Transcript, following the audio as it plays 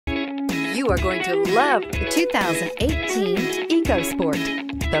You are going to love the 2018 EcoSport.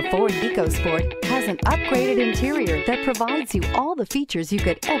 The Ford EcoSport has an upgraded interior that provides you all the features you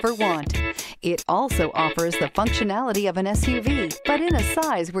could ever want. It also offers the functionality of an SUV, but in a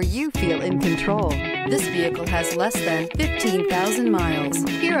size where you feel in control. This vehicle has less than 15,000 miles.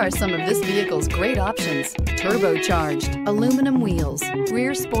 Here are some of this vehicle's great options: turbocharged, aluminum wheels,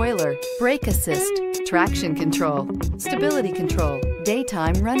 rear spoiler, brake assist, traction control, stability control,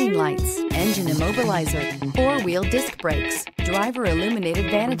 daytime running lights, engine immobilizer, four-wheel disc brakes, driver illuminated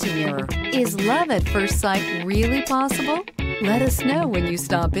vanity mirror. Is love at first sight really possible? Let us know when you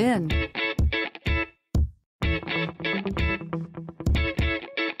stop in.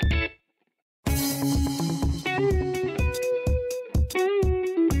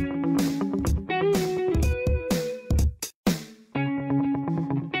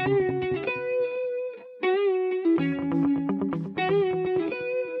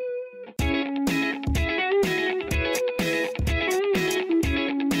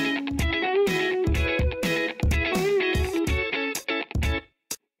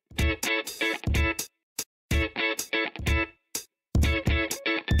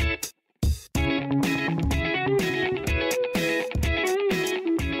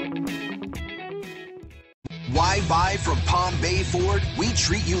 Why buy from Palm Bay Ford? We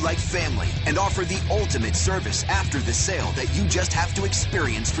treat you like family and offer the ultimate service after the sale that you just have to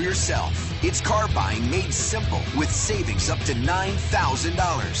experience for yourself. It's car buying made simple with savings up to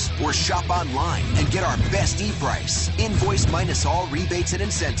 $9,000. Or shop online and get our best e-price. Invoice minus all rebates and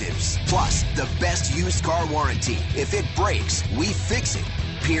incentives. Plus, the best used car warranty. If it breaks, we fix it.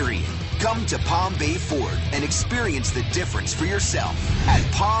 Period. Come to Palm Bay Ford and experience the difference for yourself at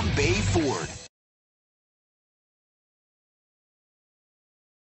Palm Bay Ford.